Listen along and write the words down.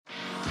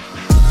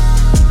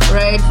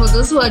Right, for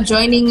those who are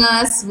joining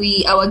us,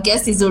 our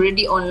guest is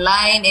already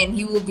online and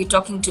he will be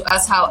talking to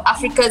us how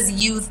Africa's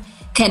youth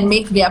can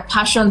make their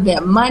passion their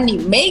money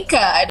maker.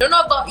 I don't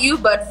know about you,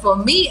 but for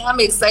me,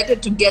 I'm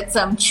excited to get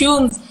some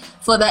tunes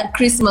for that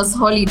Christmas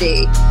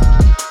holiday.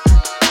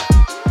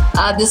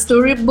 The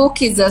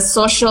Storybook is a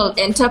social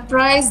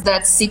enterprise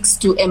that seeks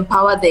to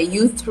empower the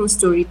youth through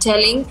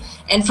storytelling,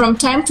 and from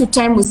time to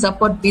time we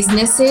support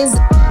businesses,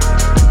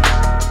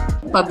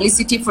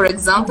 publicity for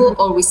example,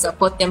 or we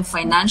support them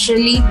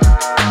financially.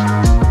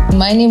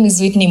 My name is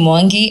Whitney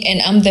Mwangi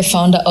and I'm the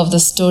founder of The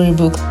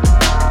Storybook.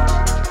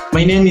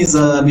 My name is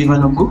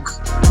Bivan Oguk.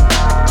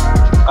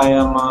 I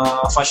am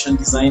a fashion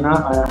designer.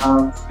 I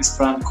have this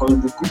brand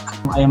called The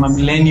Book. I am a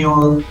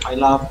millennial. I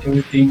love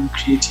everything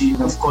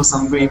creative. Of course,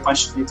 I'm very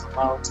passionate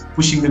about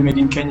pushing the Made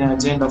in Kenya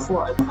agenda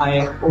forward.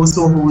 I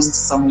also host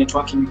some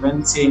networking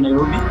events here in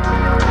Nairobi,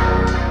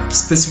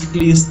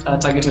 specifically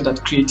targeted at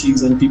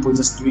creatives and people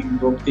just doing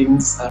dope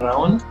things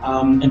around.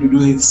 And we do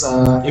this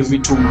every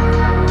 2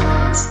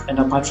 months. And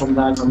apart from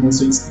that, I'm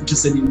also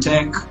interested in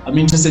tech. I'm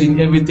interested in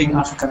everything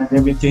African and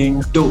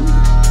everything dope.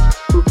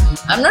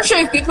 I'm not sure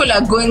if people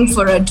are going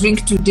for a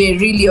drink today,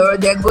 really, or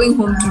they're going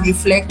home to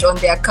reflect on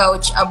their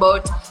couch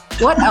about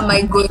what am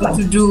I going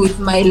to do with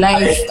my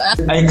life.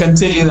 I can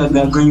tell you that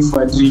they're going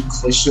for a drink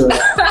for sure.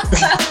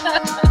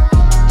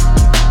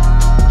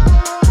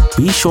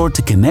 Be sure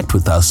to connect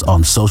with us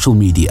on social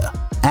media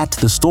at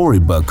The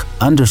Storybook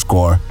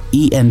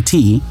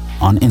 _ENT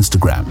on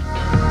Instagram,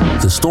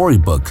 The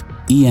Storybook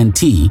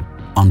ENT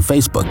on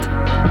Facebook,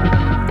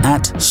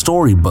 at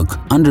Storybook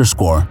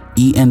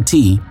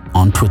 _ENT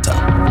on Twitter.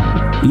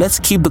 Let's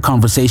keep the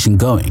conversation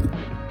going.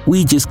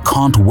 We just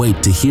can't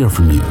wait to hear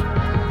from you.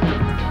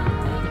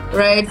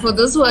 Right, for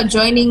those who are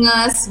joining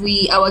us,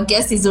 our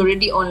guest is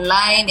already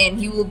online and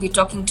he will be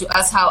talking to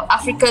us how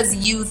Africa's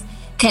youth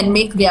can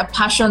make their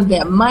passion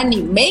their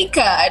money maker.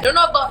 I don't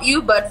know about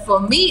you, but for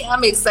me,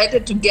 I'm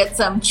excited to get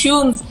some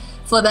tunes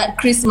for that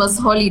Christmas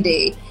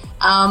holiday.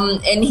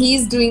 And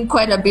he's doing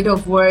quite a bit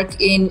of work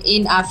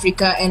in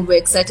Africa, and we're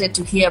excited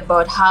to hear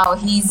about how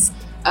he's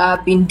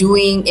been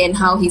doing and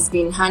how he's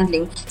been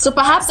handling. So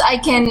perhaps I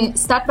can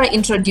start by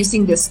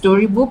introducing The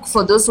Storybook.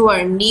 For those who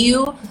are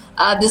new,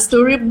 The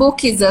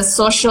Storybook is a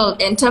social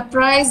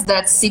enterprise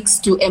that seeks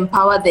to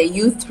empower the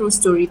youth through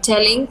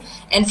storytelling,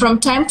 and from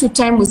time to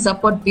time we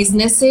support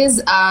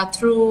businesses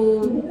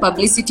through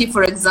publicity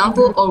for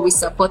example, or we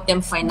support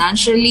them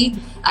financially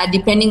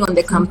depending on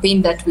the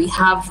campaign that we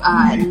have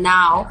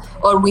now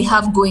or we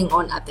have going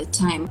on at the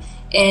time.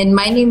 And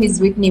my name is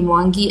Whitney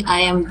Mwangi.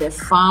 I am the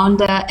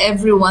founder.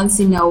 Every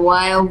once in a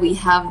while, we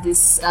have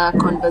these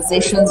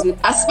conversations with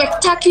a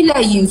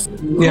spectacular youth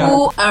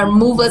who are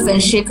movers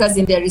and shakers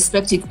in their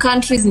respective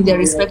countries, in their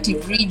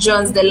respective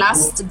regions. The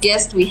last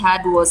guest we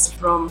had was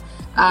from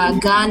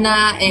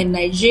Ghana and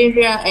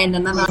Nigeria, and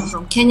another one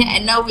from Kenya.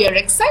 And now we are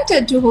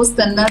excited to host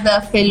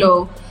another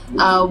fellow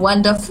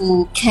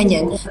wonderful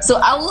Kenyan. So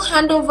I will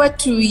hand over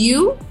to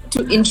you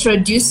to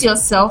introduce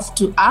yourself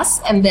to us,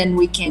 and then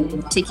we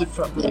can take it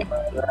from there.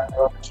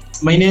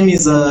 My name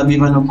is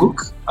Bivan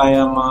Oguk. I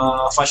am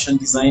a fashion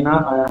designer.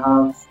 I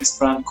have this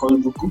brand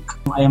called The Book.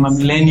 I am a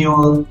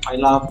millennial. I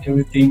love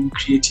everything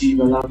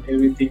creative. I love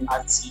everything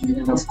artsy.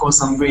 And of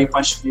course, I'm very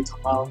passionate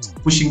about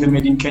pushing the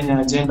Made in Kenya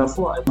agenda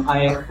forward.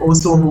 I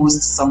also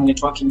host some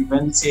networking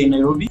events here in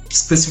Nairobi,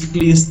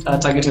 specifically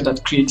targeted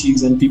at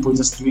creatives and people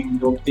just doing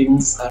dope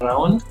things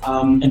around.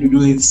 And we do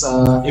this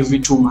every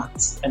 2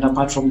 months. And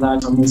apart from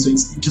that, I'm also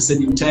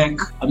interested in tech.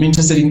 I'm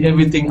interested in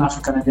everything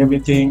African and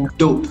everything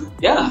dope.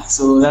 Yeah,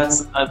 so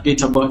that's a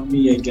bit about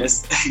me, I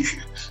guess.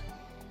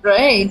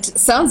 Right.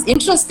 Sounds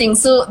interesting.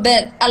 So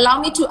then allow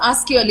me to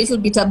ask you a little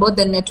bit about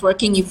the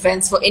networking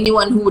events for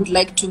anyone who would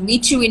like to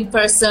meet you in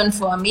person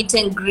for a meet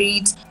and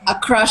greet, a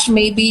crush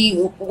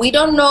maybe. We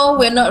don't know.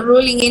 We're not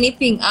ruling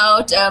anything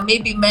out.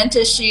 Maybe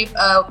mentorship.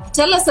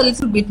 Tell us a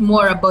little bit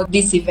more about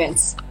these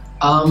events.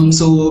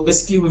 So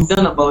basically we've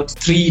done about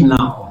 3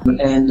 now,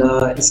 and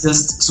it's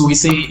just, so we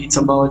say it's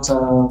about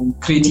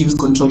creatives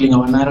controlling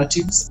our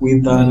narratives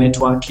with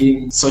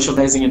networking,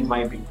 socializing and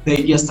vibing. The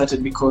idea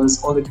started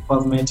because all the people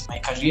I've met in my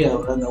career,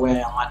 or rather where I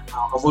am at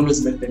now, I've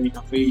always met them in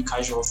a very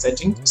casual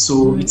setting.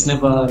 So it's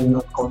never,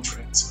 a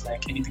conference,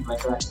 like anything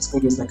like that. It's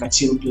always like a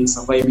chill place,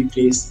 a vibey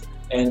place.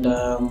 And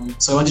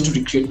so I wanted to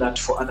recreate that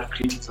for other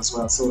creatives as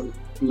well. So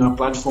a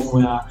platform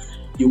where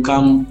you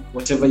come,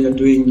 whatever you're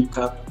doing, you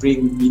can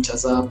meet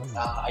us up.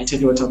 I tell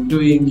you what I'm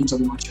doing, you tell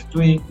me what you're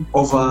doing,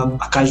 over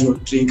a casual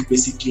drink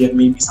basically, and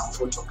maybe some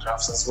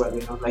photographs as well.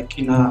 Like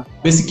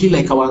basically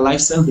like our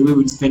lifestyle, the way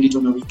we spend it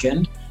on a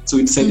weekend. So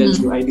I decided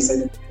to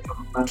create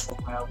a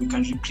platform where we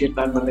can recreate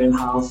that, but then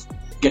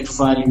get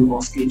value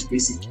of it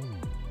basically.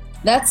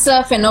 That's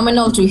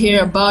phenomenal to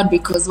hear about,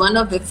 because one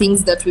of the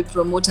things that we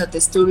promote at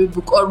the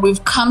Storybook, or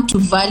we've come to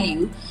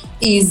value,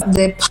 is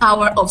the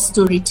power of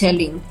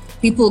storytelling.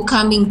 People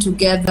coming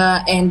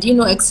together and,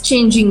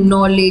 exchanging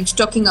knowledge,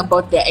 talking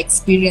about their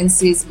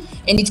experiences,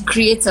 and it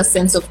creates a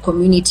sense of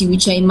community,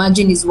 which I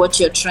imagine is what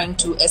you're trying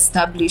to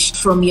establish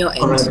from your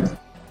end. Correct.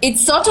 it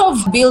sort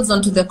of builds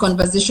onto the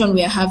conversation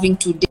we are having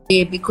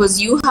today, because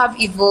you have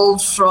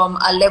evolved from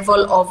a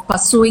level of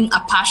pursuing a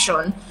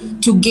passion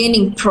to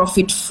gaining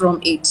profit from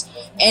it.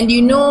 And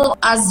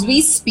as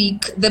we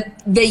speak,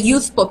 the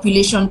youth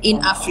population in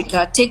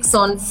Africa takes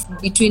on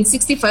between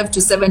 65 to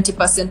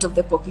 70% of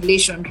the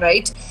population,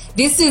 right?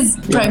 This is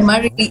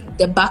primarily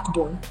the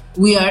backbone.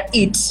 We are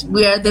it.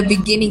 We are the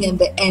beginning and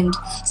the end.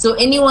 So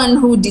anyone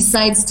who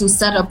decides to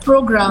start a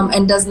program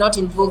and does not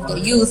involve the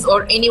youth,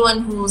 or anyone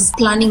who's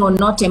planning on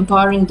not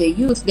empowering the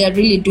youth, they're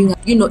really doing,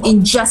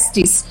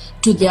 injustice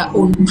to their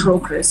own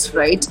progress,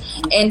 right?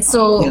 And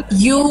so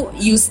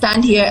you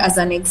stand here as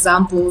an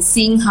example,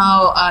 seeing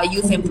how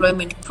youth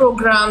employment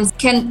programs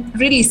can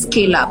really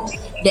scale up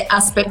the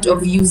aspect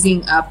of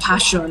using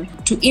passion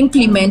to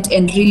implement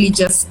and really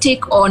just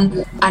take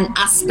on an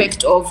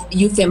aspect of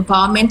youth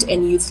empowerment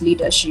and youth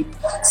leadership.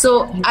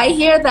 So I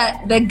hear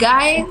that the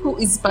guy who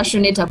is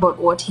passionate about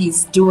what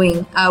he's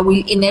doing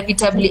will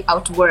inevitably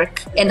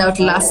outwork and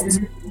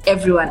outlast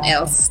everyone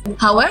else.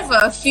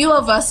 However, few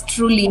of us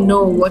truly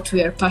know what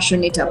we are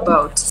passionate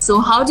about. So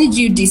how did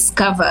you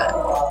discover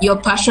your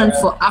passion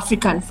for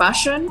African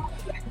fashion,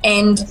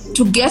 and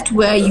to get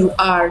where you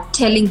are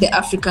telling the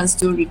African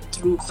story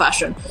through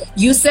fashion?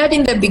 You said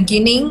in the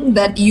beginning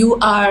that you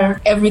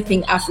are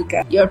everything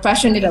Africa. You're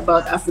passionate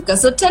about Africa.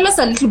 So tell us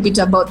a little bit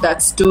about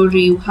that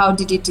story. How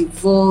did it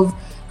evolve?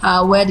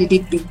 Where did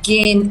it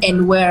begin?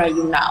 And where are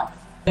you now?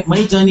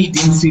 My journey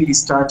didn't really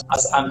start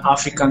as an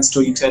African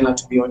storyteller,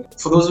 to be honest.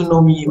 For those who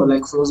know me, or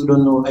for those who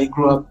don't know, I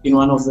grew up in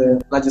one of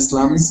the largest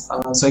slums.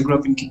 So I grew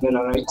up in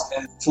Kibera, right?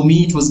 And for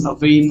me, it was a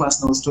very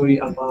personal story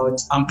about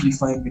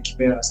amplifying the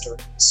Kibera story.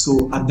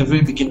 So at the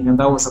very beginning, and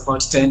that was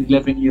about 10,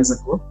 11 years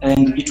ago,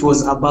 and it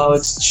was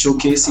about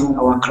showcasing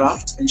our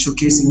craft and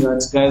showcasing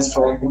that guys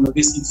from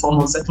these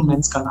informal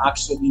settlements can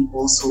actually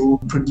also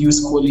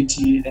produce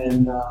quality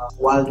and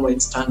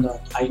worldwide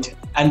standard items.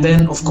 And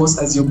then, of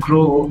course, as you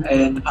grow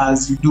and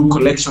as you do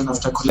collection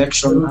after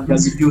collection, and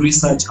as you do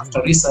research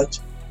after research,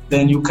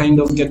 then you kind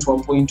of get to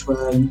a point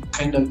where you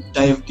kind of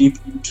dive deep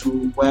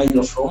into where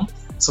you're from.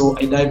 So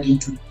I dived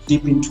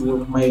deep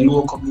into my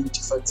Luo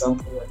community, for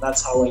example, and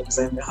that's how I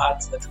designed the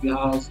hats that we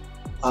have.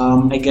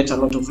 I get a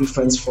lot of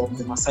reference from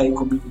the Maasai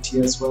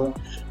community as well.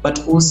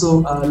 But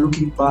also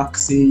looking back,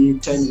 say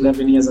 10,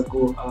 11 years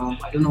ago,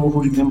 I don't know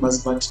who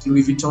remembers, but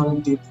Louis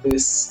Vuitton did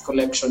this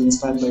collection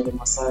inspired by the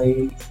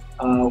Maasai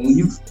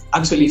weave.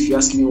 Actually, if you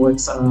ask me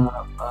what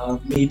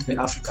made the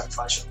African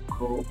fashion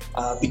grow,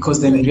 because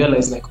then I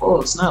realized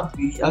oh snap,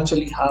 we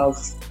actually have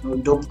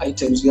dope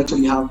items. We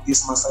actually have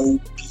this Maasai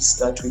piece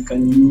that we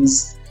can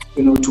use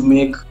to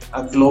make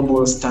a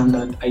global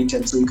standard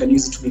item. So you can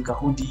use it to make a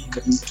hoodie, you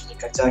can use it to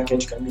make a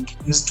jacket, you can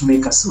use it to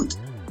make a suit.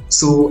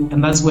 So,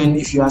 and that's when,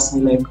 if you ask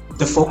me,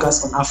 the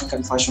focus on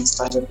African fashion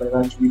started by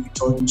that Louis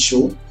Vuitton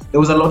show. There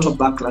was a lot of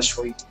backlash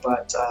for it,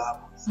 but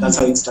that's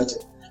how it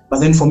started. But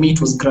then for me,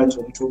 it was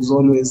gradual. It was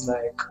always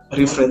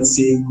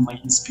referencing my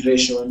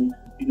inspiration,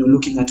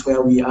 looking at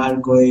where we are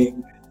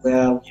going,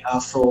 where we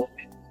are from,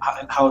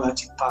 and how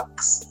that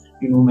impacts,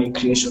 my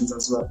creations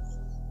as well.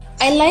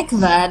 I like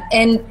that.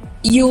 And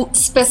you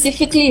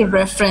specifically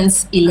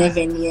reference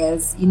 11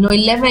 years.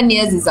 11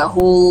 years is a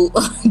whole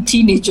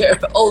teenager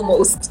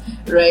almost,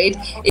 right?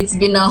 It's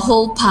been a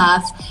whole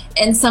path.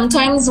 And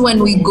sometimes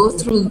when we go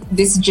through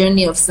this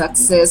journey of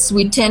success,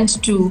 we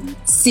tend to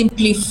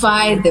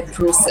simplify the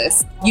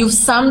process. You've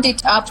summed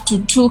it up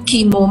to two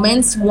key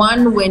moments.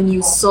 One, when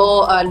you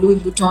saw Louis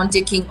Vuitton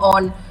taking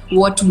on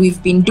what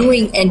we've been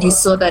doing and you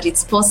saw that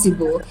it's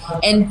possible,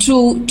 and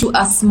two, to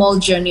a small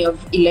journey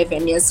of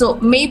 11 years. So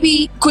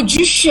maybe could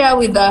you share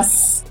with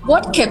us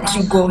what kept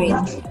you going,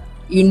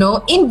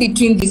 in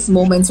between these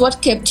moments,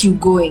 what kept you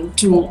going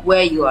to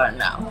where you are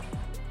now?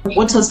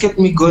 What has kept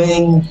me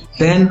going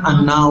then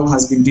and now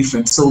has been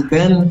different. So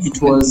then it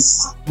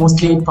was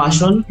mostly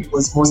passion. It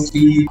was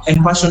mostly,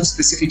 and passion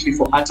specifically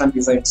for art and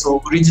design.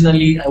 So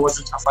originally I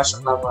wasn't a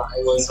fashion lover. I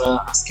was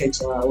a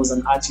sketcher. I was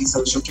an artist. I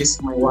was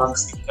showcasing my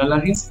works in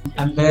galleries.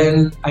 And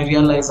then I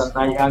realized at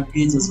my young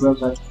age as well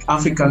that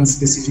Africans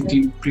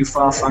specifically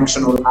prefer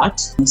functional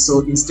art. And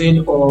so instead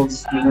of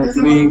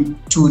doing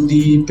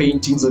 2D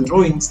paintings or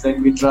drawings,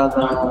 then we'd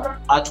rather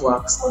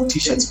artworks on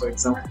t-shirts, for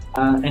example.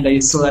 And I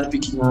saw that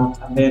picking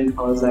up, and then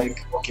I was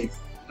like, okay.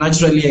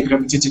 Naturally, I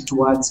gravitated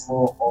towards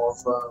more of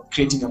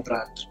creating a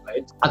brand,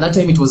 right? At that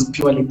time, it was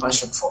purely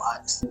passion for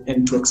art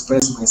and to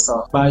express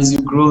myself. But as you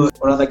grow,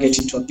 or rather get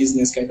into a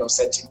business kind of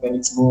setting, then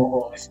it's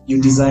more of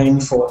you design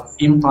for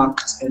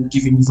impact and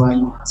giving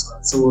value as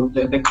well. So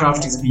the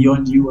craft is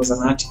beyond you as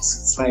an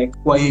artist. It's like,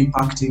 why are you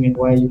impacting and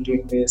why are you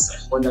doing this?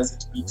 And what does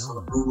it mean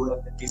for you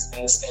and the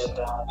business and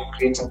the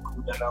creator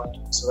group around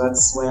you? So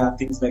that's where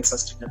things like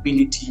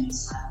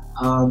sustainability,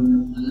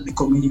 the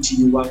community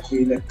you work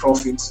with, and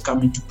profits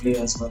come into play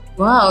as well.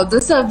 Wow,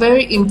 those are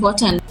very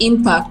important.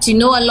 Impact. A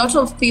lot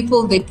of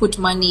people, they put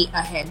money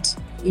ahead,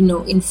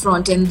 in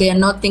front, and they're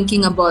not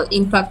thinking about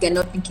impact. They're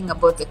not thinking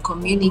about the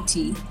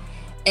community.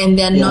 and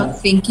they're not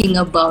thinking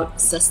about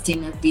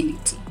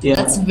sustainability. Yeah.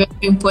 That's very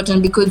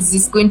important because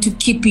it's going to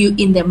keep you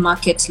in the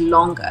market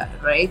longer,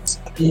 right?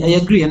 I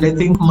agree, and I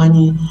think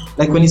money,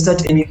 like when you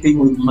start anything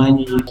with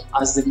money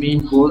as the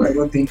main goal, I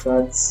don't think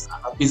that's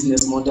a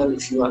business model.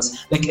 If you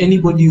ask, like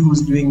anybody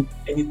who's doing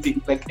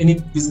anything, like any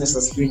business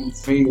that's doing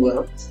very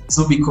well, it's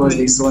not because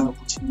they saw an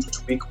opportunity to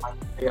make money.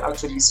 They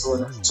actually saw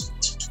an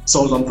opportunity to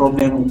solve a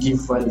problem or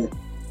give value.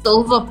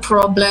 Solve a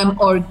problem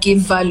or give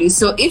value.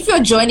 So if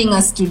you're joining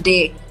us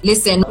today,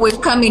 listen,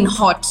 we've come in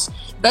hot.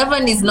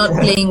 Bevan is not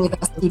playing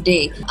with us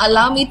today.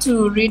 Allow me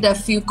to read a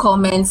few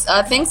comments.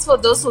 Thanks for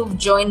those who've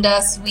joined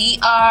us. We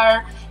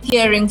are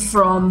hearing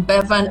from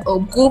Bevan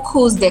Oguk,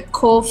 who's the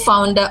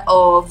co-founder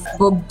of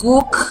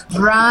Boguk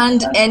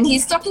brand, and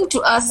he's talking to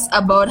us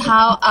about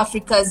how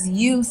Africa's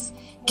youth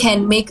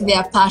can make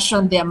their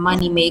passion their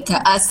money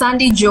maker.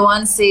 Sandy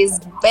Joanne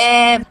says,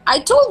 Bev, I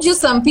told you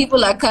some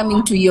people are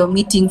coming to your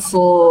meeting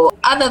for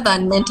other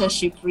than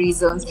mentorship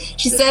reasons.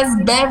 She says,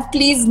 Bev,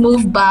 please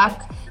move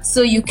back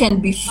so you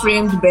can be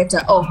framed better.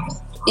 Oh,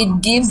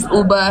 it gives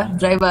Uber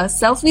driver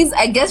selfies.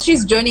 I guess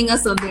she's joining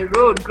us on the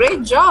road.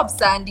 Great job,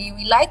 Sandy.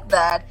 We like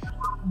that.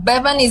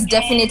 Bevan is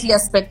definitely a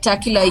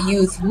spectacular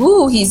youth.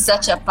 Woo, he's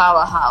such a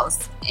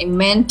powerhouse.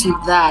 Amen to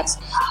that.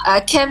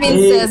 Kevin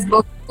says,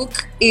 Book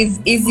is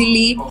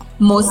easily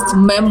most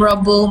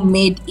memorable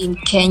made in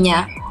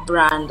Kenya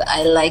brand.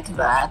 I like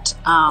that.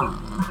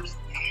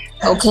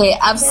 Okay,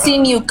 I've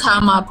seen you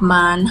come up,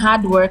 man.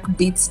 Hard work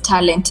beats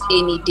talent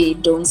any day.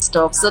 Don't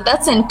stop. So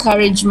that's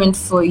encouragement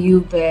for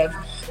you, Bev.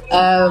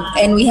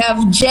 And we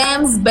have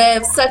James,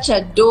 Bev, such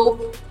a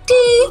dope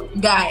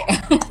guy.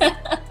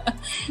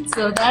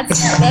 So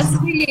that's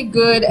really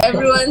good.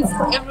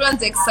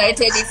 Everyone's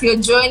excited. If you're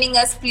joining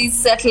us, please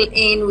settle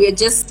in. We're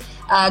just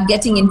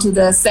getting into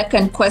the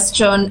second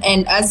question.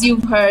 And as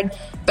you've heard,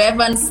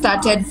 Bevan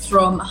started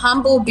from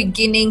humble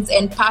beginnings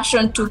and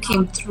passion took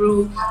him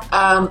through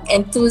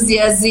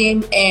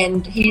enthusiasm,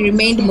 and he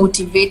remained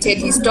motivated.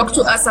 He's talked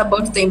to us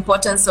about the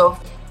importance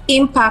of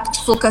impact,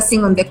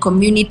 focusing on the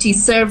community,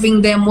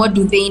 serving them, what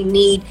do they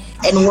need,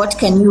 and what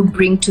can you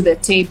bring to the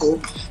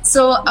table.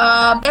 So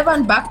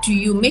Bevan, back to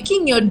you.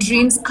 Making your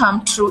dreams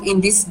come true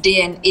in this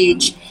day and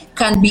age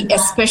can be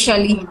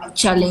especially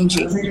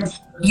challenging.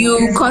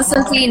 You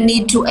constantly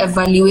need to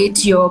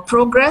evaluate your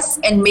progress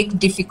and make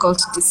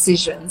difficult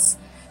decisions.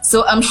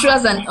 So I'm sure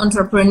as an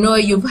entrepreneur,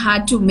 you've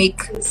had to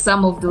make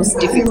some of those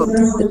difficult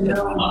decisions.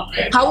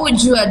 How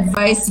would you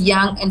advise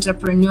young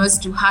entrepreneurs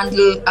to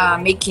handle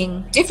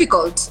making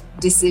difficult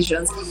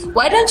decisions?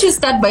 Why don't you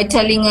start by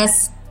telling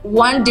us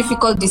one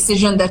difficult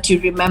decision that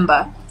you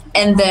remember,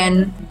 and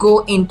then go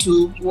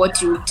into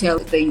what you tell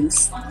the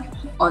youth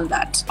on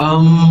that?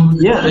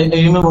 I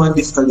remember one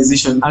difficult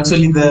decision.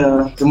 Actually,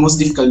 the most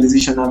difficult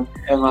decision I've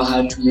ever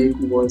had to make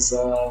was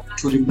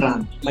to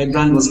rebrand. My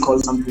brand was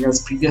called something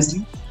else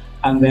previously,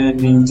 and then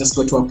we just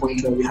got to a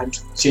point where we had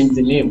to change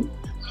the name.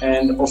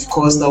 And of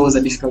course, that was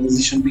a difficult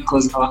decision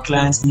because our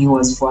clients knew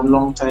us for a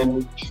long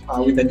time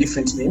with a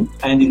different name.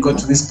 And it got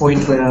to this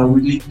point where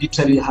we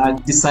literally had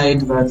to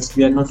decide that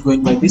we are not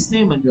going by this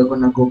name and we are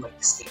going to go by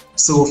this name.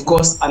 So of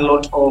course, a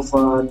lot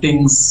of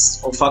things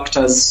or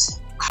factors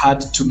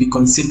had to be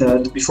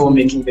considered before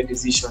making the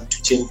decision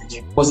to change the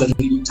name. It was a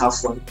really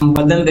tough one.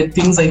 But then the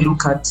things I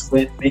look at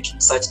when making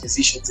such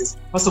decisions is,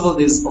 first of all,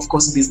 there's of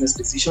course business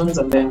decisions,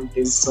 and then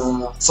there's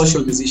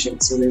social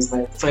decisions. So there's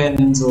like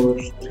friends or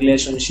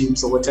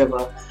relationships or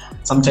whatever.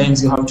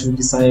 Sometimes you have to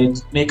decide,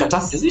 make a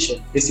tough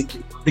decision,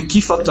 basically. The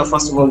key factor,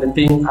 first of all, the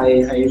thing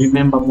I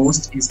remember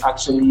most is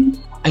actually,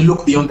 I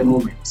look beyond the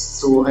moment.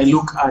 So I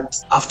look at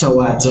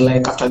afterwards, or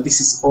like after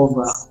this is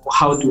over,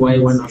 how do I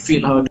want to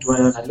feel? How do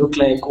I want to look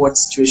like? What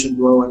situation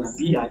do I want to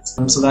be at?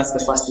 So that's the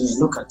first thing I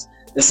look at.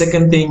 The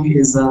second thing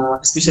is,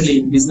 especially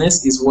in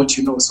business, is what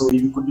you know. So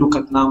you could look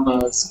at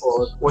numbers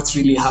or what's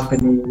really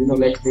happening,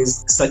 like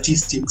there's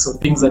statistics or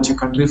things that you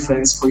can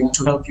reference for you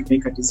to help you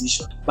make a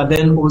decision. But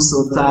then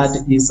also third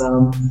is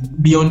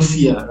beyond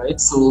fear,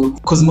 right? So,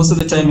 because most of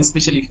the time,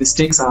 especially if the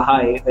stakes are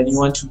high, then you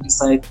want to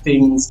decide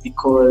things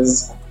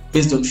because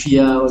based on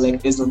fear or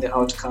like based on the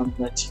outcome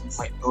that you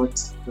might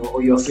not,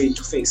 or you're afraid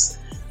to face.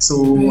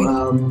 So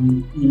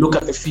you look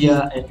at the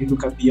fear and you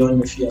look at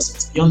beyond the fear. So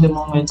it's beyond the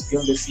moment,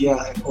 beyond the fear,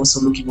 and also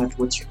looking at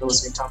what you know.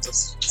 So in terms of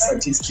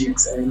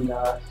statistics and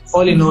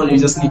all in all, you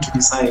just need to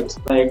decide.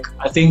 Like,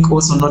 I think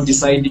also not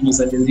deciding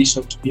is a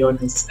decision, to be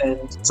honest.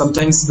 And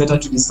sometimes it's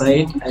better to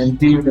decide and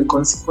deal with the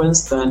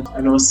consequence than,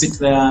 sit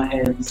there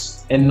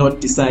and not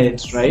decide,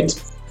 right?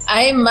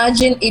 I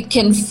imagine it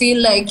can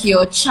feel like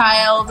your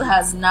child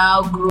has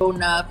now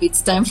grown up.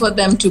 It's time for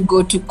them to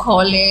go to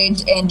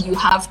college, and you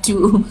have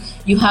to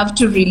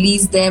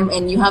release them,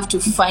 and you have to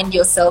find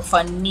yourself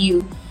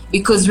anew,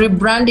 because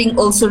rebranding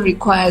also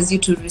requires you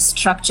to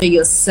restructure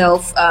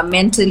yourself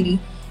mentally,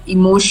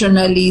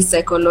 emotionally,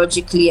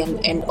 psychologically,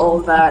 and all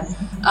that.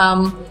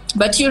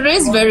 But you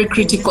raise very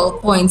critical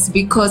points,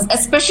 because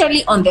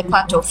especially on the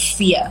part of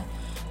fear,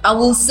 I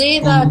will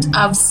say that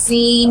I've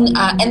seen,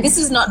 and this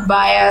is not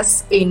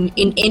bias in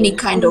any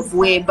kind of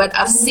way, but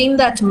I've seen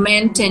that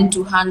men tend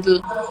to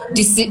handle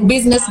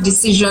business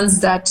decisions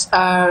that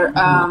are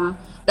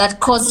that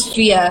cause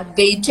fear.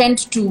 They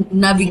tend to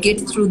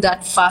navigate through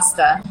that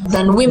faster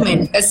than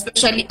women,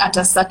 especially at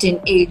a certain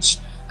age.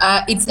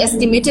 It's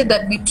estimated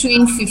that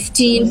between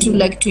 15 to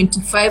like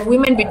 25,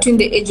 women between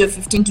the age of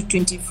 15 to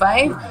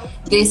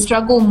 25, they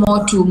struggle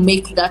more to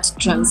make that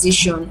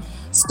transition.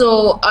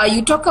 So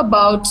you talk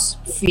about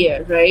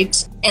fear,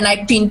 right? And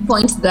I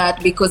pinpoint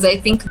that because I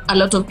think a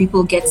lot of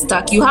people get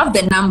stuck. You have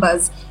the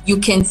numbers, you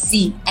can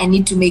see, I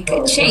need to make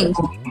a change.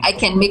 I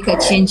can make a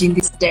change in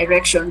this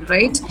direction,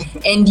 right?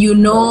 And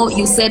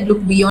you said,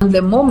 look beyond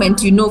the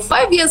moment,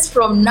 5 years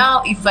from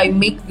now, if I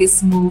make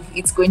this move,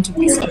 it's going to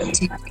be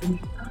strategic.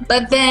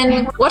 But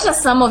then what are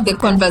some of the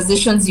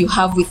conversations you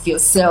have with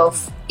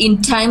yourself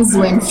in times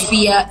when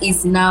fear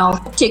is now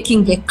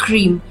taking the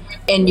cream?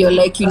 And you're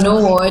like, you know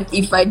what,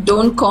 if I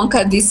don't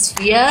conquer this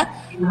fear,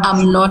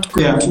 I'm not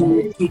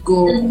going to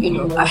go,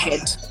 ahead.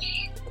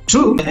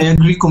 True, I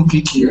agree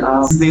completely.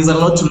 There's a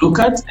lot to look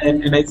at,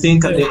 and I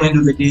think at the end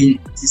of the day, you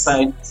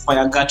decide by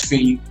a gut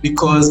feeling.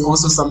 Because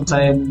also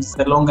sometimes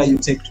the longer you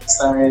take to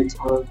decide,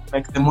 or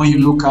like the more you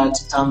look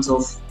at in terms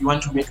of you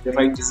want to make the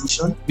right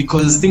decision,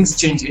 because things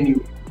change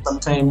anyway.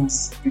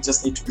 Sometimes you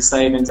just need to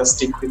decide and just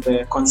stick with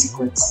the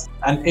consequence.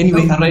 And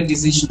anyway, a right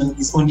decision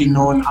is only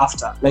known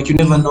after. Like you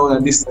never know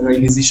that this is the right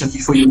decision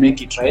before you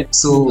make it, right?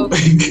 So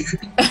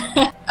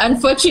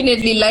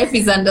unfortunately, life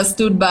is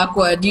understood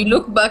backward. You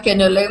look back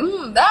and you're like,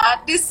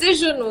 that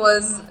decision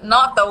was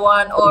not the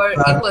one, or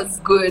it was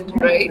good,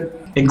 right?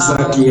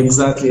 Exactly.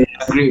 I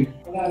agree.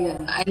 Yeah,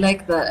 I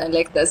like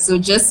that. So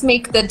just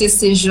make the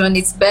decision.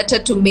 It's better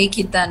to make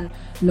it than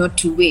not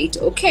to wait.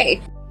 Okay.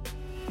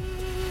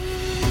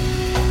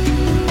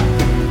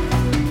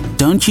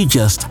 Don't you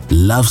just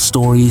love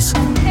stories?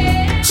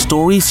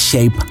 Stories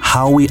shape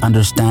how we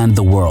understand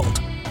the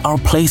world, our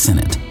place in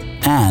it,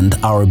 and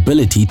our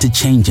ability to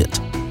change it.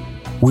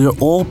 We are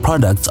all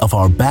products of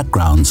our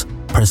backgrounds,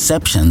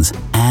 perceptions,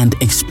 and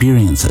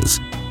experiences,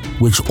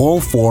 which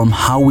all form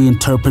how we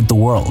interpret the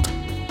world.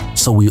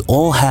 So we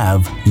all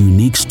have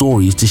unique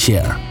stories to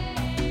share.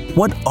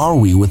 What are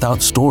we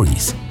without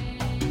stories?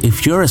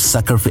 If you're a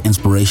sucker for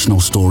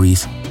inspirational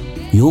stories,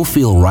 you'll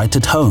feel right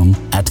at home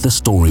at the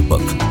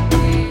Storybook.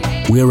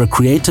 We're a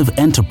creative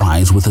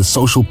enterprise with a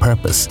social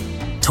purpose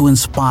to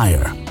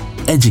inspire,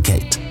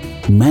 educate,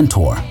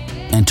 mentor,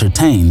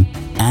 entertain,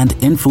 and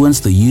influence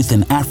the youth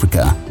in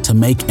Africa to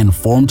make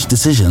informed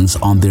decisions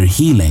on their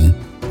healing,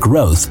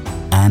 growth,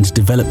 and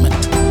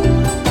development.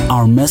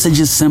 Our message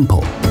is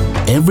simple.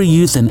 Every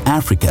youth in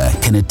Africa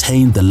can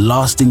attain the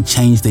lasting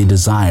change they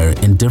desire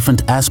in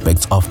different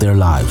aspects of their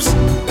lives,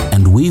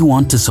 and we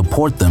want to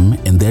support them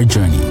in their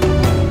journey.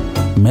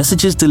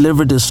 Messages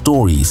delivered as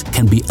stories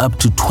can be up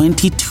to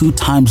 22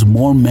 times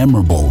more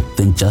memorable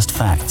than just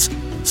facts.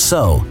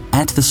 So,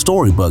 at the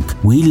Storybook,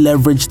 we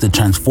leverage the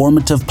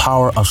transformative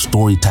power of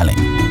storytelling.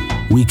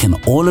 We can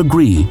all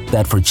agree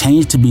that for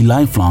change to be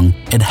lifelong,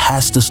 it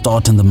has to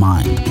start in the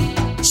mind.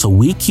 So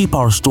we keep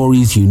our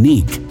stories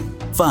unique,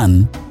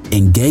 fun,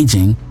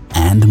 engaging,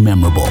 and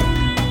memorable.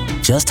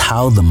 Just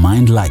how the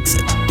mind likes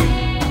it.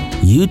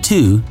 You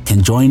too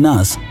can join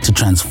us to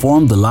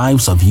transform the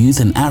lives of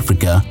youth in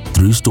Africa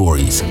through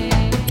stories.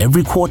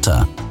 Every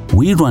quarter,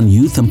 we run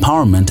youth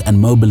empowerment and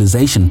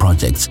mobilization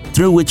projects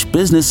through which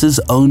businesses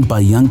owned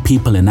by young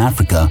people in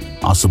Africa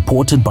are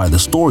supported by the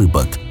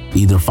Storybook,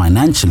 either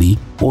financially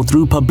or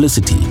through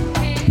publicity.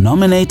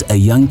 Nominate a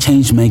young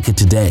changemaker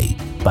today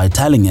by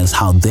telling us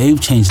how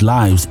they've changed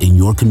lives in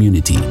your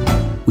community.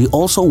 We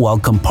also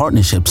welcome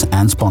partnerships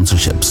and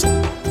sponsorships.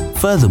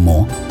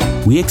 Furthermore,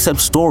 we accept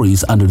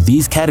stories under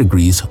these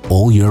categories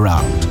all year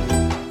round.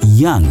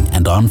 Young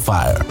and on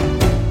fire.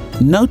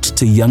 Note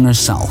to younger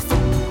self.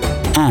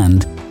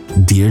 And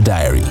Dear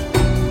Diary.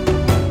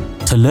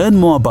 To learn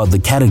more about the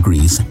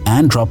categories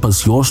and drop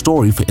us your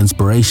story for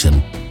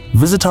inspiration,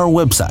 visit our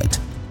website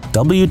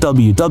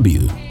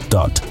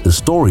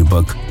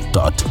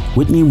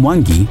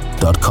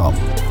www.thestorybook.whitneymwangi.com.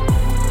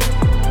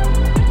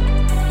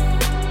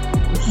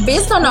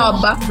 Based on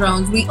our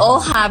backgrounds, we all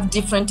have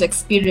different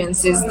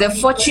experiences. The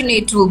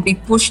fortunate will be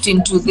pushed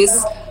into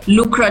this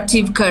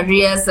lucrative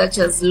career such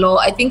as law.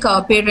 I think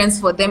our parents,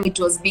 for them, it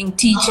was being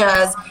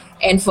teachers.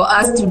 And for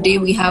us today,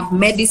 we have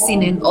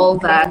medicine and all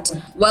that.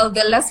 While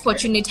the less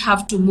fortunate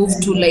have to move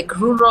to like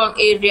rural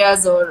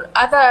areas or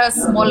other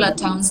smaller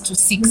towns to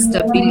seek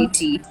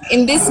stability.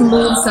 In this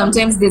move,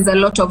 sometimes there's a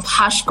lot of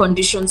harsh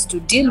conditions to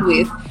deal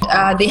with.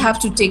 They have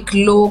to take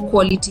low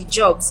quality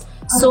jobs.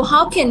 So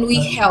how can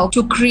we help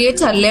to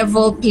create a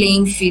level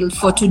playing field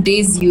for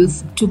today's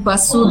youth to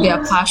pursue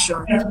their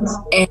passion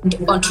and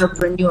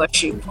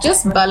entrepreneurship?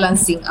 Just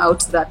balancing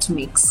out that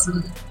mix.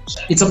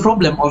 It's a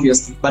problem,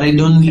 obviously, but I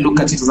don't look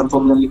at it as a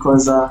problem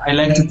because I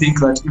like to think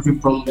that every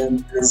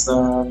problem is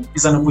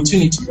an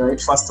opportunity, right?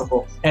 First of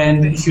all.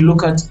 And if you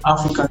look at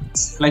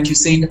Africans, like you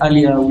said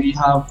earlier, we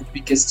have the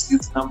biggest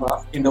youth number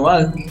in the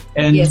world.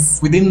 And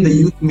within the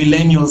youth,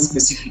 millennials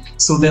specifically.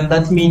 So then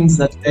that means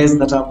that guys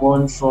that are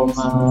born from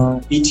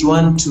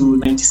 81 to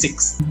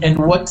 96. And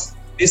what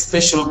this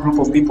special group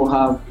of people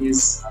have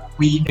is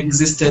we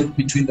existed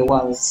between the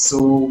worlds.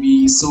 So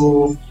we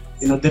saw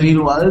the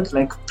real world,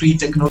 like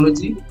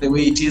pre-technology, the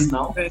way it is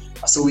now. Right.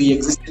 So we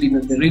existed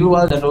in the real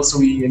world, and also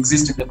we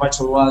exist in the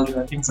virtual world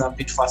where things are a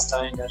bit faster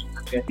and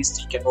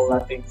realistic and all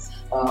that things,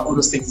 all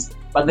those things.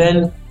 But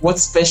then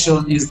what's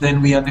special is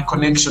then we are the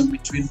connection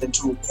between the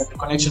two, the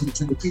connection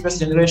between the previous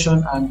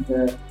generation and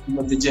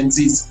the Gen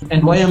Zs.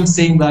 And why I'm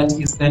saying that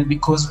is then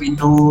because we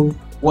know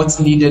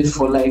what's needed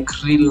for like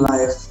real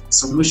life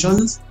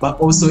solutions, but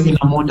also in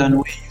a modern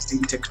way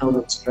using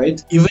technology,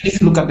 right? Even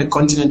if you look at the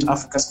continent,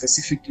 Africa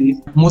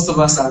specifically, most of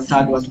us are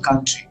third world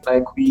country.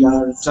 Like we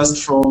are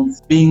just from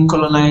being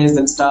colonized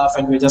and stuff,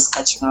 and we're just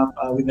catching up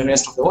with the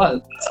rest of the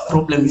world. It's a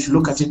problem if you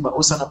look at it, but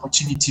also an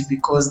opportunity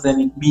because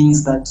then it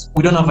means that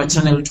we don't have a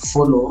channel to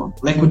follow.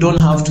 Like we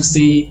don't have to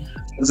say,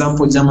 for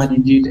example, Germany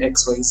did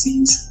X, Y,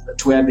 Z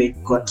to where they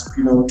got,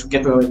 to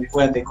get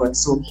where they got.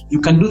 So you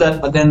can do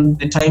that, but then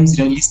the times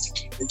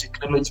realistically, the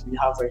technology we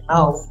have right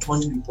now, it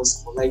won't be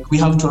possible. Like we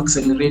have to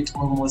accelerate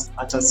almost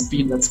at a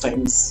speed that's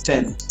times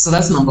 10. So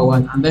that's number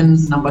one. And then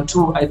number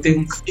two, I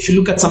think if you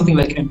look at something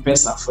like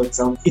M-Pesa, for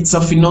example, it's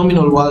a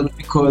phenomenal world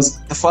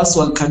because the first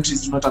world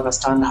countries do not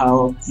understand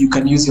how you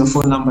can use your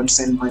phone number to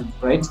send money,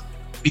 right?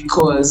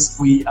 Because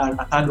we are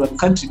a third world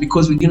country,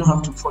 because we didn't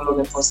have to follow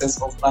the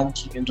process of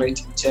banking and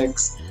writing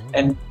checks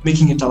and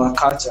making it our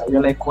culture.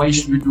 We're like, why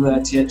should we do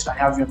that yet? I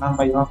have your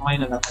number, you have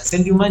mine, and I can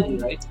send you money,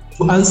 right?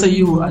 To answer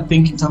you, I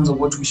think in terms of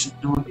what we should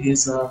do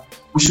is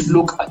we should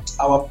look at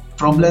our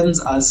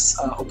problems as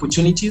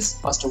opportunities,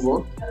 first of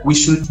all. We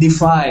should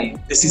defy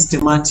the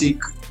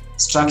systematic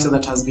structure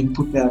that has been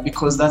put there,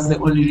 because that's the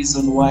only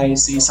reason why,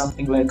 say,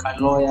 something like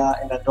a lawyer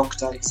and a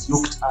doctor is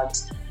looked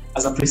at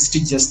as a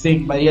prestigious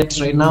thing, but yet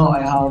right now I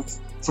have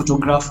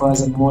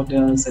photographers and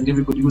models and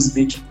everybody who's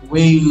making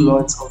way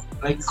lots of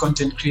like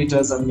content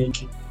creators are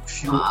making.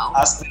 If you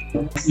ask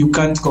them, you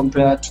can't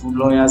compare to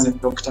lawyers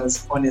and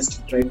doctors,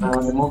 honestly, right now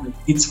at the moment.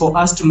 It's for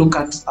us to look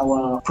at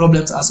our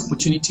problems as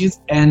opportunities,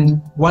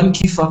 and one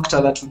key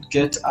factor that would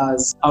get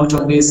us out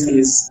of this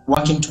is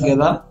working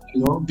together,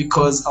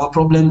 because our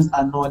problems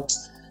are not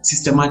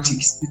systematic.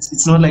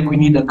 It's not like we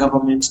need a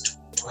government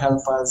to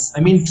help us. I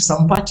mean, to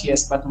some part,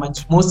 yes, but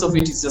most of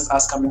it is just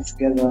us coming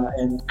together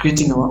and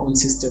creating our own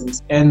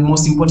systems. And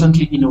most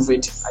importantly,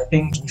 innovating. I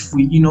think if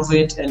we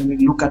innovate and we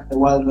look at the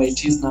world where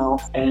it is now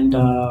and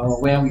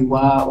where we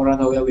were, or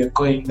rather where we are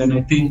going, then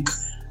I think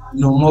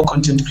more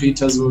content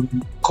creators will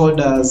be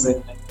coders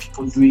and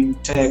people doing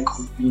tech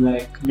would be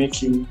like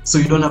making. So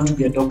you don't have to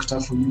be a doctor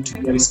for you to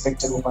be a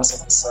respectable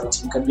person as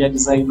such. You can be a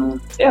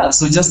designer. Yeah,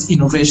 so just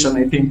innovation,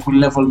 I think, will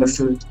level the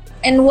field.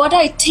 And what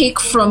I take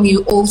from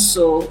you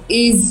also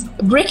is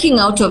breaking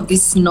out of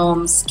these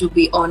norms, to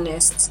be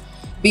honest,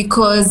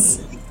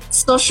 because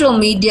social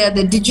media,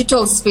 the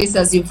digital space,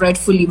 as you've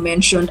rightfully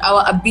mentioned,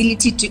 our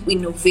ability to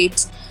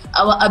innovate,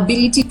 our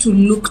ability to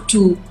look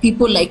to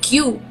people like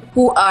you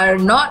who are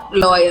not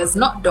lawyers,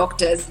 not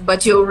doctors,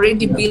 but you're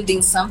already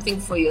building something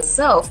for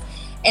yourself,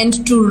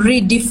 and to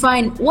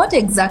redefine what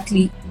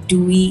exactly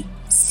do we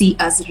see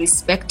as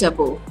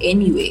respectable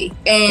anyway.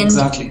 And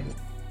exactly.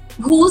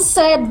 Who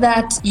said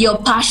that your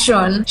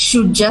passion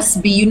should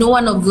just be,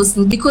 one of those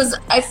things? Because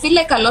I feel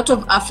like a lot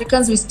of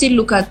Africans, we still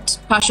look at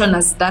passion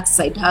as that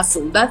side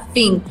hustle, that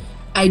thing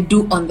I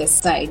do on the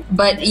side.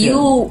 But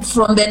you,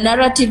 from the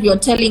narrative you're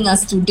telling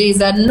us today, is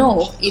that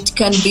no, it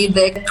can be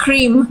the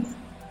cream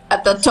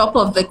at the top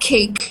of the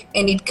cake,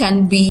 and it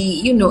can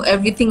be,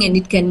 everything, and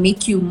it can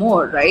make you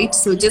more, right?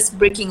 So just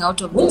breaking out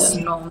of this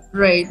norm,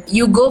 right?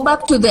 You go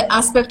back to the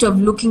aspect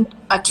of looking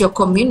at your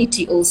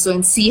community also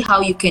and see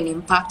how you can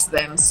impact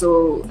them.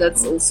 So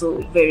that's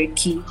also very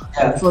key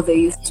for the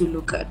youth to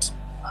look at.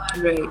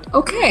 Right.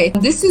 Okay.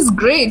 This is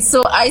great.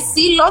 So I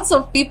see lots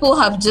of people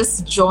have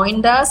just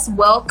joined us.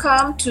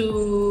 Welcome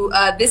to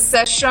this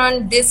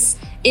session, this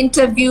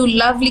interview,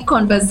 lovely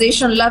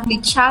conversation, lovely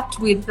chat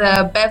with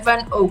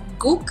Bevan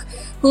Oguk,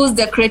 who's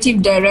the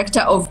creative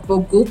director of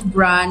Boguk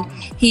brand.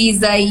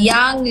 He's a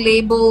young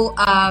label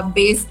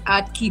based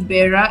at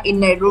Kibera in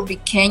Nairobi,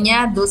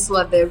 Kenya. Those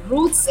were the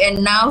roots,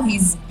 and now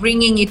he's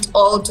bringing it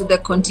all to the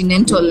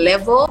continental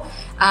level.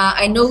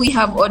 I know we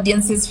have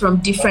audiences from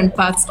different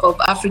parts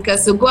of Africa,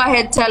 so go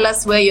ahead, tell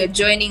us where you're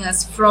joining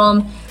us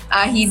from.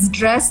 He's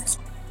dressed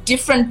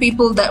different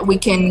people that we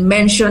can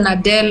mention.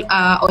 Adele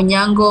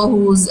Onyango,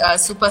 who's a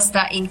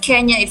superstar in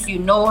Kenya, if you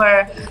know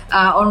her,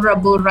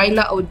 Honorable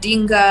Raila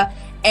Odinga,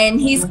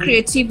 and his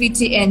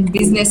creativity and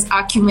business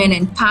acumen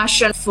and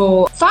passion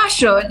for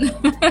fashion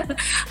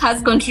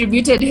has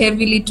contributed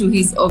heavily to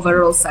his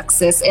overall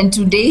success. And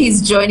today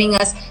he's joining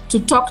us to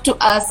talk to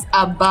us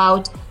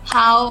about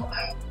how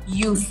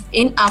youth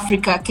in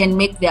Africa can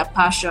make their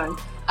passion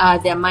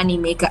their money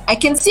maker. I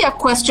can see a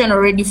question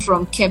already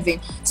from Kevin.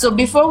 So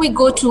before we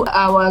go to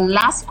our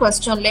last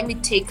question, let me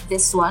take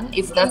this one,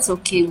 if that's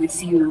okay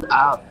with you,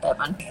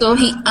 Evan. So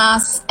he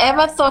asks,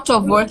 ever thought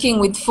of working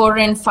with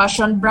foreign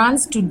fashion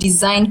brands to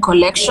design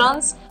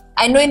collections?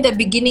 I know in the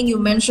beginning you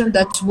mentioned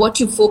that what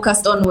you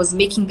focused on was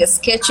making the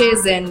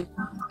sketches and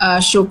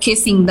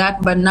showcasing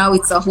that, but now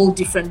it's a whole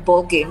different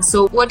ballgame.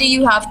 So what do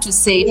you have to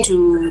say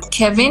to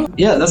Kevin?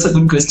 Yeah, that's a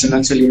good question,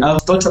 actually.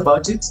 I've thought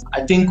about it.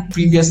 I think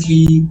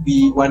previously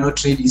we were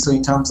not ready. So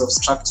in terms of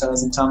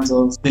structures, in terms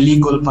of the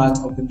legal part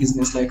of the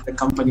business, like the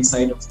company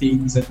side of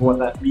things and what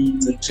that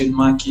means and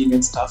trademarking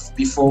and stuff,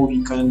 before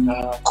we can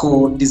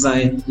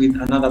co-design with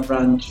another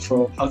brand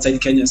from outside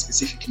Kenya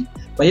specifically.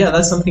 But yeah,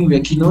 that's something we're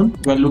keen on.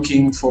 We're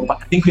looking for,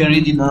 I think we are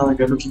ready now, and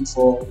we're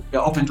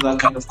open to that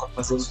kind of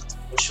conversation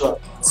for sure.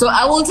 So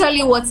I will tell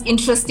you what's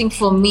interesting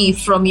for me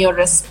from your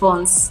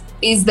response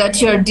is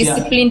that you're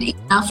disciplined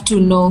enough to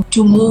know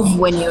to move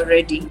when you're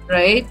ready,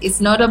 right? It's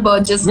not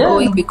about just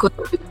going because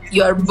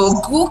you're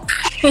boguk,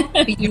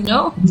 you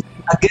know?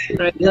 Again,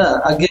 right?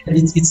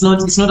 It's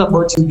not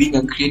about you being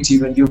a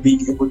creative and you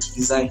being able to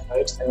design,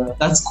 right?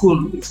 That's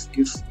cool if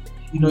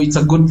you know, it's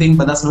a good thing,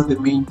 but that's not the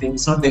main thing.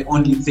 It's not the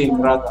only thing,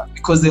 rather,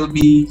 because there'll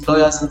be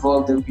lawyers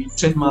involved, there'll be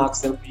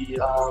trademarks, there'll be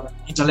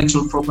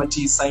intellectual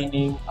property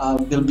signing,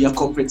 there'll be a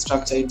corporate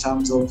structure in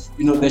terms of,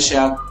 you know, the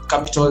share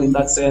capital in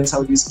that sense,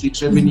 how do you split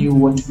revenue,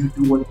 what do you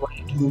do, what do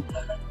you do,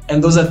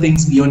 and those are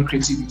things beyond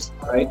creativity,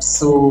 right?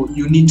 So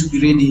you need to be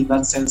ready in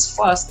that sense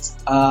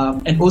first,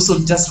 and also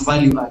just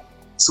value add.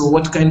 So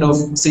what kind of,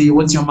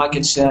 what's your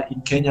market share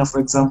in Kenya, for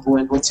example,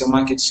 and what's your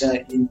market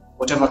share in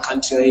whatever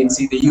country you're in,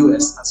 say the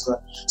US as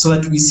well, so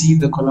that we see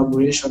the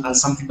collaboration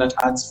as something that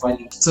adds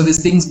value. So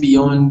there's things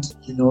beyond,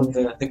 you know,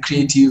 the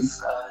creative,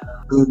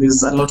 so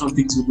there's a lot of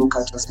things we look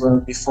at as well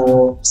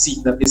before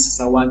seeing that this is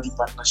a worthy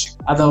partnership.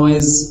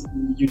 Otherwise,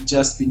 you'd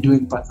just be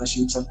doing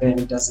partnerships and then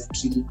it doesn't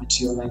really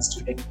materialize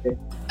to anything.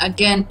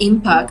 Again,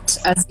 impact,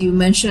 as you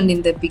mentioned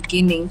in the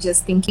beginning,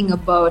 just thinking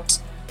about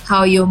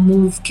how your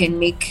move can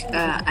make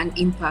an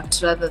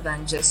impact rather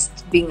than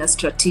just being a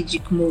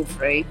strategic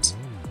move, right?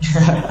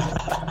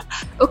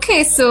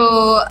 Okay,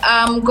 so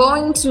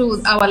going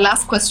to our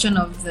last question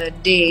of the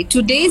day.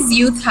 Today's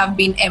youth have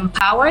been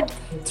empowered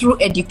through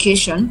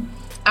education,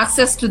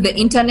 access to the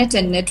internet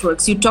and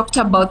networks. You talked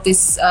about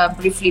this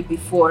briefly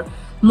before.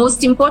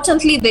 Most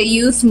importantly, the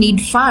youth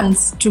need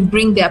funds to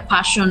bring their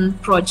passion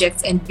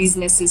projects and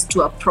businesses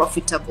to a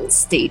profitable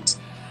state.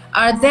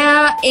 Are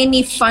there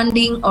any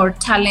funding or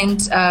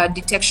talent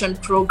detection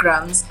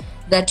programs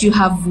that you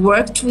have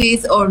worked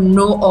with or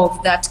know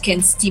of that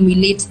can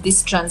stimulate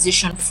this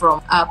transition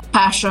from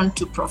passion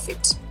to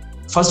profit?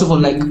 First of all,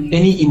 like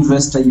any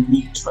investor you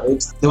meet,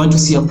 right, they want to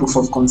see a proof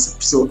of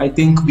concept. So I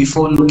think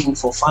before looking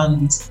for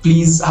funds,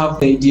 please have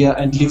the idea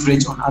and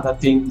leverage on other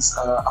things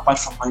apart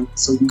from money.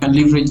 So you can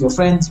leverage your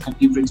friends, you can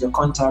leverage your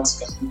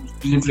contacts, you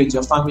can leverage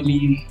your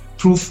family,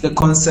 prove the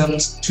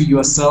concept to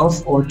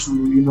yourself, or to,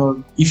 you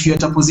know, if you're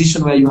at a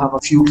position where you have a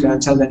few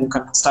clientele, then you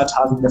can start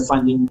having the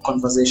funding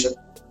conversation.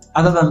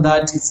 Other than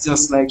that, it's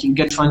just like you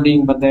get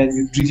funding, but then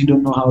you really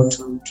don't know how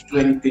to do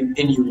anything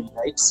anyway,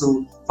 right?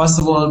 So first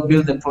of all,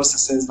 build the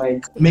processes,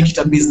 like make it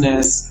a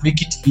business,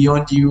 make it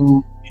beyond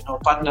you, you know,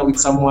 partner with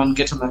someone,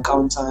 get an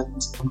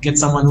accountant, get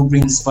someone who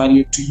brings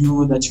value to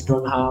you that you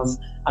don't have,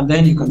 and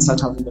then you can start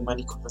having the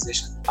money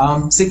conversation.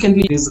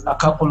 Secondly, there's a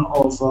couple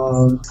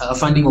of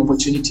funding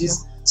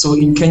opportunities. So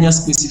in Kenya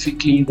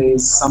specifically,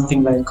 there's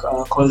something like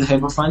called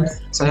Heva Fund.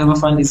 So Heva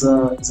Fund is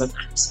a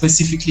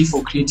specifically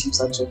for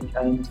creatives actually,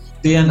 and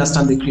they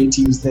understand the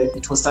creatives.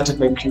 It was started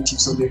by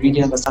creatives, so they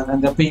really understand,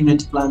 and their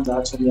payment plans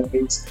are actually a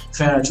bit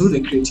fairer to the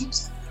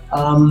creatives.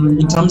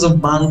 In terms of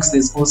banks,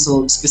 there's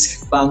also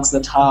specific banks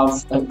that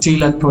have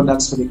tailored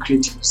products for the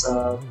creatives.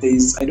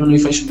 I don't know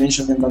if I should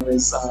mention them, but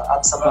there's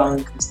Absa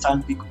Bank, there's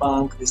Stanbic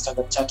Bank, there's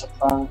Standard Chartered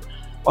Bank.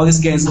 All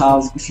these guys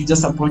have, if you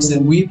just approach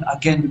them with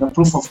a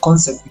proof of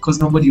concept, because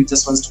nobody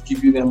just wants to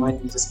give you their money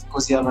just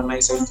because you have a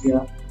nice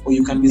idea or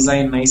you can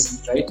design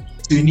nicely, right?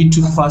 So you need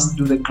to first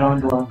do the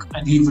groundwork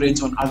and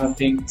leverage on other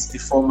things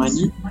before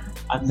money.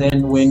 And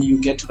then when you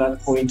get to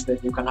that point, then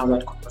you can have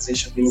that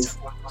conversation later.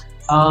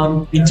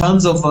 In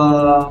terms of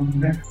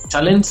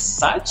talent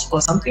search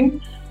or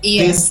something,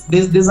 yes,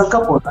 there's a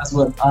couple as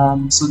well.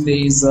 So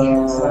there's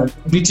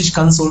British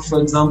Council,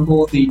 for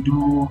example. They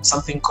do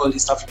something called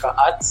East Africa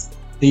Arts.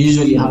 They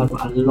usually have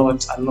a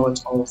lot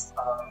of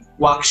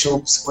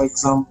workshops, for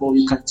example.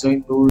 You can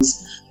join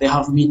those. They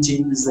have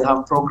meetings, they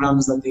have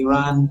programs that they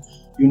run.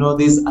 You know,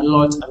 there's a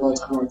lot.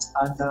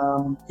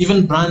 And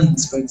even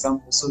brands, for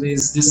example. So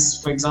there's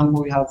this, for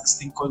example, we have this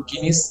thing called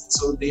Guinness.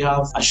 So they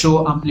have a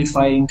show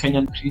amplifying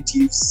Kenyan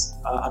creatives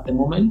at the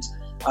moment.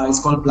 It's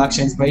called Black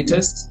Shine's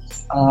Brightest.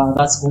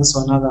 That's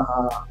also another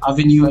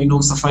avenue. I know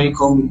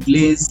Safaricom with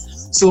Blaze.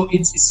 So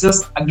it's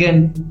just,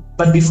 again,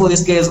 but before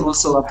these guys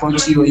also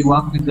approach you or you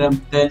work with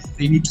them, then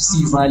they need to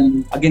see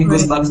value. Again, it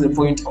goes back to the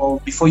point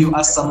of before you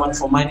ask someone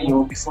for money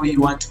or before you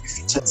want to be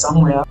featured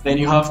somewhere, then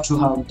you have to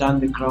have done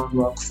the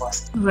groundwork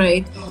first.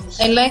 Right.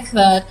 I like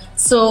that.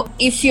 So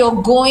if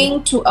you're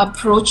going to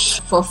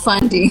approach for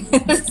funding,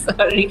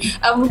 sorry,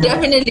 I'm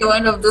definitely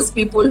one of those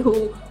people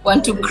who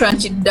want to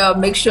crunch it down,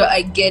 make sure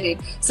I get it.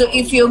 So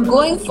if you're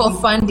going for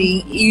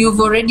funding, you've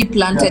already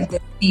planted the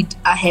seed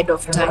ahead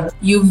of time.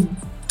 You've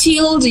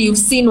tilled, you've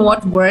seen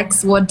what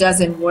works, what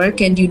doesn't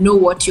work, and you know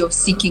what you're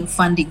seeking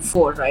funding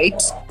for,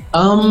 right?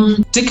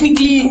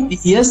 Technically,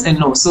 yes and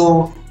no.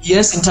 So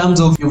yes, in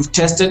terms of you've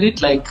tested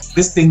it, like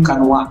this thing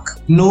can work.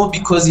 No,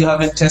 because you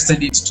haven't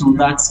tested it to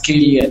that scale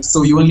yet.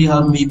 So you only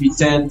have maybe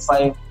 10,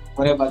 5,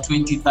 whatever,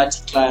 20, 30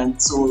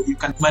 clients. So you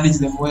can manage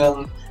them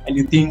well. And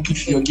you think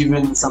if you're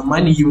given some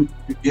money, you'll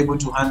be able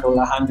to handle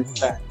 100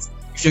 clients.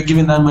 If you're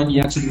given that money,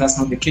 actually that's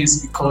not the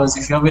case, because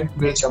if you haven't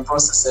built your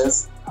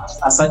processes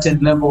a certain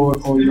level,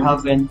 or you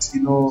haven't,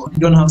 you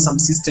don't have some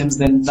systems,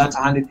 then that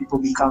 100 people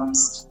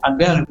becomes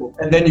unbearable.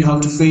 And then you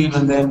have to fail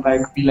and then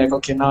be like,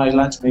 okay, now I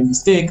learned my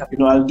mistake,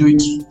 I'll do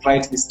it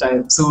right this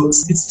time. So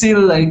it's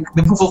still like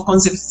the proof of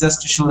concept is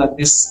just to show that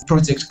this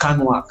project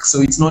can work.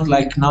 So it's not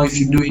like now if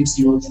you do it,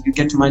 you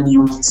get money,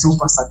 you'll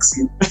super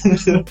succeed.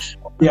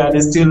 Yeah,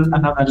 there's still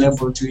another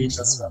level to it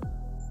as well.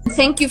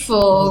 Thank you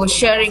for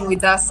sharing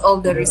with us all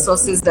the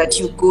resources that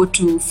you go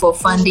to for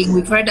funding.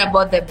 We've heard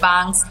about the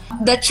banks.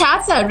 The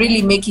chats are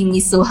really making me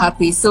so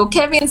happy. So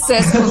Kevin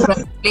says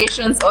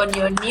congratulations on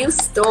your new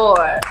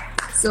store.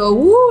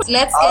 So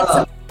let's get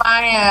some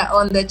fire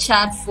on the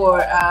chat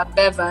for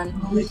Bevan.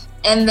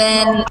 And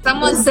then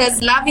someone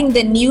says, loving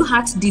the new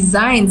hat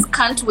designs,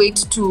 can't wait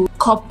to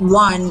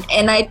COP1.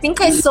 And I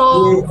think I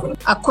saw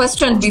a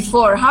question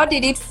before. How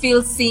did it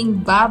feel seeing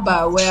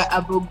Baba wear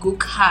a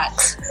Boguk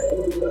hat?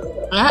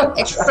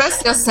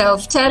 Express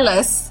yourself, tell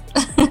us.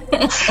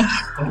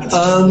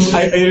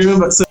 I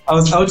remember, so I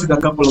was out with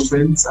a couple of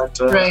friends at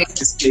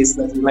this place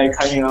that we like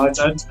hanging out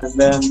at, and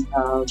then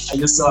I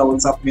just saw a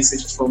WhatsApp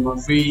message from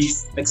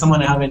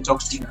someone I haven't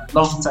talked to in a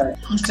long time.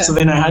 Okay. So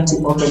then I had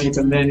to open it,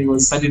 and then it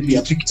was suddenly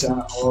a picture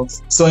of.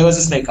 So I was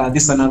just like,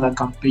 this is another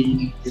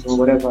campaign,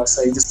 whatever.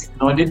 So I just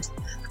ignored it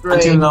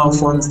until now.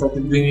 Phones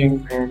started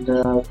ringing, and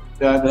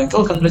they're like,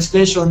 "Oh,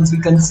 congratulations! We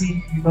can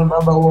see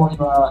number one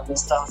the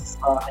stuff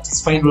at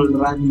his final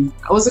run."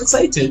 I was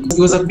excited. It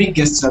was a big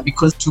gesture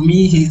because to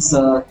me he's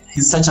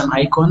such an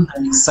icon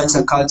and he's such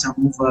a culture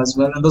mover as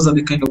well. And those are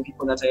the kind of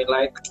people that I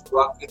like to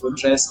work with or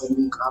dress or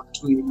look up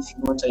to, if you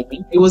know what I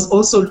mean. It was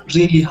also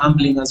really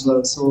humbling as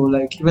well. So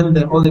like even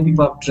all the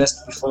people I've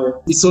dressed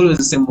before, it's always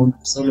the same moment.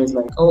 It's always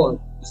like, oh,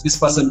 if this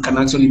person can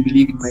actually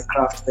believe in my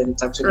craft, then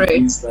it actually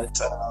means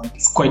that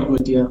it's quite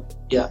good.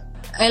 Yeah.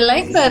 I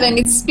like that, and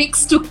it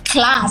speaks to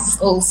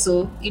class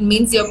also. It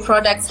means your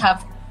products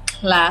have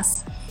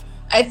class.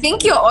 I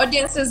think your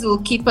audiences will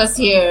keep us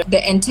here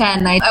the entire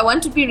night. I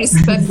want to be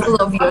respectful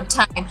of your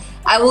time.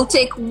 I will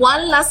take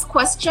one last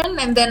question,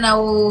 and then I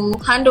will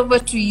hand over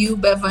to you,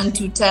 Bevan,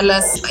 to tell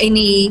us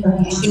any,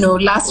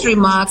 last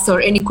remarks or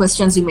any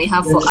questions you may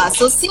have for us.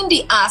 So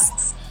Cindy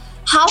asks,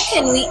 how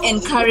can we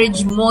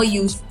encourage more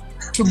youth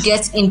to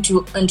get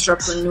into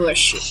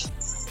entrepreneurship?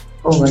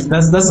 Oh my,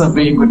 that's a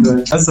very good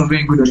one. That's a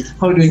very good one.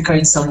 How do you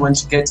encourage someone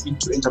to get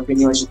into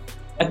entrepreneurship?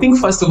 I think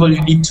first of all,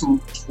 you need to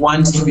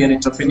want to be an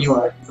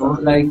entrepreneur.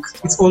 Like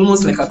it's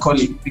almost like a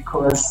calling,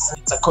 because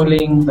it's a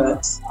calling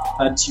that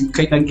you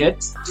kind of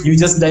get. You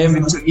just dive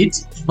into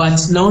it. But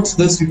now to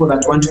those people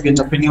that want to be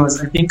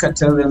entrepreneurs, I think I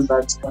tell them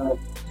that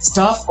it's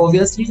tough,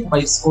 obviously,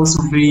 but it's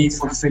also very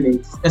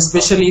fulfilling,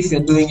 especially if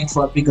you're doing it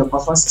for a bigger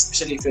purpose,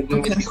 especially if you're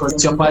doing it because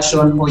it's your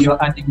passion or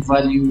you're adding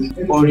value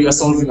or you're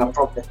solving a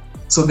problem.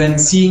 So then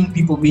seeing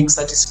people being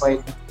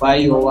satisfied by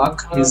your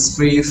work is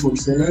very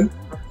fulfilling.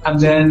 And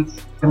then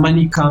the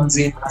money comes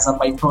in as a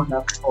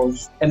byproduct of,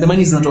 and the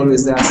money is not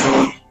always there.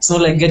 So it's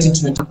not like getting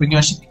to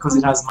entrepreneurship because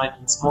it has money.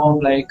 It's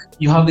more like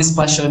you have this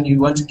passion, you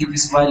want to give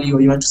this value, or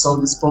you want to solve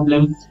this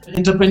problem.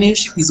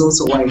 Entrepreneurship is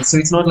also wide. So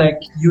it's not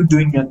like you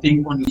doing your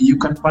thing only. You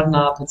can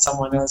partner up with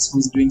someone else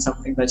who's doing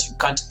something that you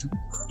can't do.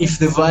 If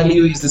the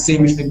value is the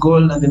same, if the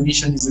goal and the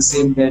mission is the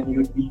same, then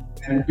you'd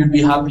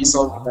be happy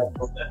solving that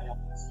problem.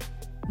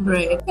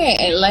 Right.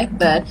 Okay, I like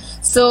that.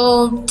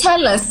 So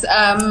tell us,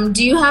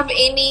 do you have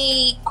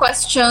any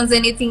questions,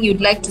 anything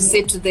you'd like to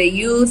say to the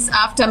youth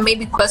after,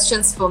 maybe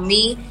questions for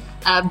me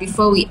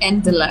before we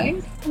end the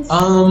live?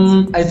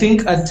 I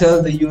think I'd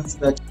tell the youth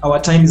that our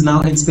time is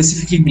now, and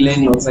specifically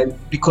millennials,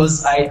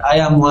 because I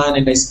am one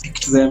and I speak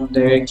to them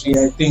directly.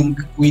 I think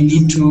we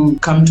need to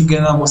come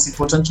together, most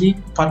importantly,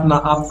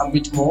 partner up a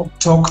bit more,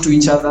 talk to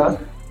each other,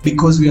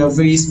 because we are a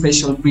very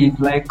special breed.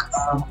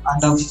 And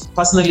I've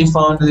personally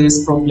found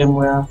this problem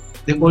where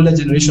the older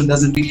generation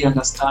doesn't really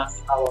understand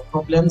our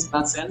problems in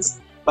that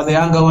sense, but the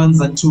younger ones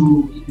are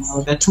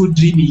they're too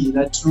dreamy,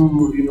 they're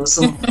too,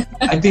 so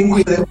I think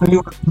we're the only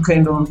one who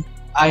kind of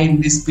are in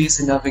this space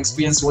and have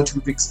experienced what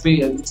we've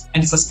experienced,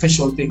 and it's a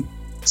special thing.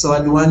 So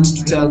I'd want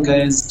to tell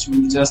guys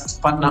to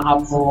just partner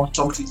up more,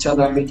 talk to each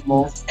other a bit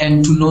more,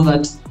 and to know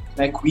that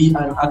like we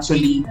are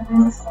actually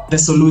the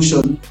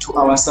solution to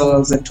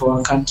ourselves and to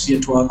our country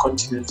and to our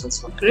continent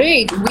as well.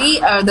 Great. We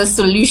are the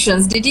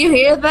solutions. Did you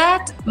hear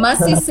that?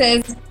 Mercy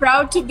says,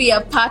 proud to be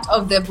a part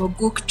of the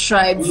Boguk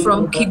tribe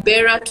from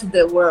Kibera to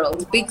the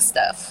world. Big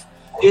stuff.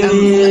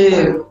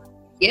 Yeah.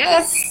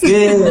 Yes.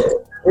 Yeah.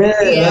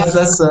 Yeah.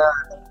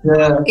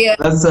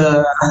 That's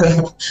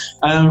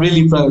I'm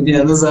really proud.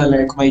 Yeah, those are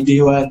like my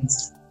day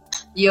ones.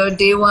 Your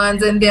day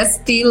ones, and they're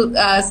still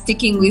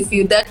sticking with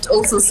you. That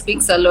also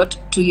speaks a lot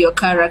to your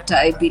character,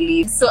 I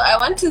believe. So I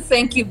want to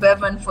thank you,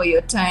 Bevan, for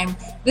your time.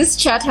 This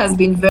chat has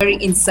been very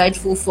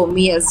insightful for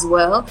me as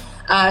well,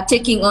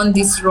 taking on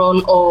this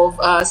role of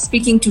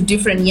speaking to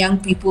different young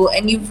people,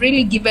 and you've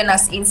really given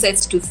us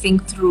insights to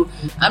think through.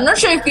 I'm not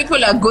sure if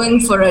people are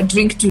going for a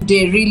drink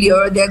today, really,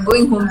 or they're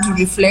going home to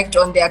reflect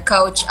on their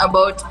couch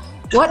about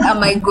what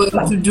am I going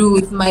to do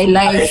with my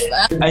life?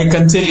 I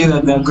can tell you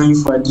that they're going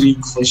for a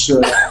drink for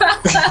sure.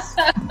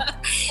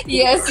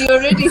 Yes, you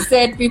already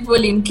said people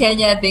in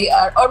Kenya, they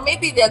are, or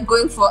maybe they're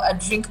going for a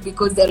drink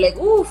because they're like,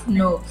 oh,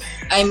 no.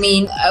 I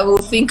mean, I will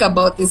think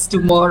about this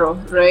tomorrow,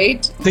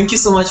 right? Thank you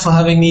so much for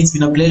having me. It's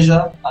been a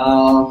pleasure.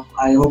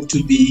 I hope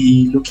to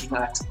be looking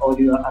at all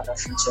your other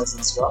features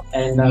as well.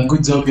 And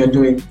good job you're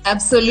doing.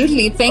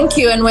 Absolutely. Thank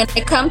you. And when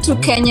I come to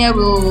Kenya,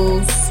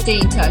 we'll stay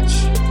in touch.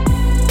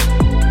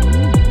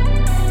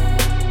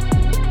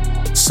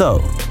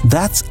 So,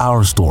 that's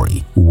our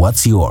story.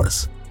 What's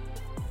yours?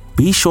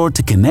 Be sure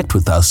to connect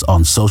with us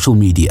on social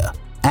media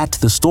at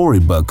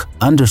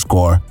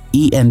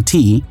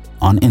thestorybook_ENT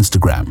on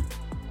Instagram,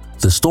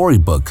 The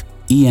Storybook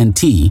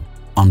ENT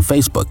on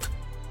Facebook,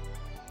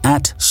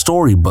 at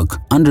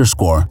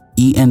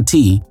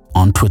storybook_ENT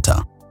on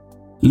Twitter.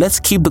 Let's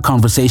keep the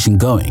conversation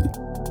going.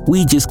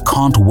 We just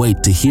can't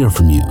wait to hear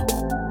from you.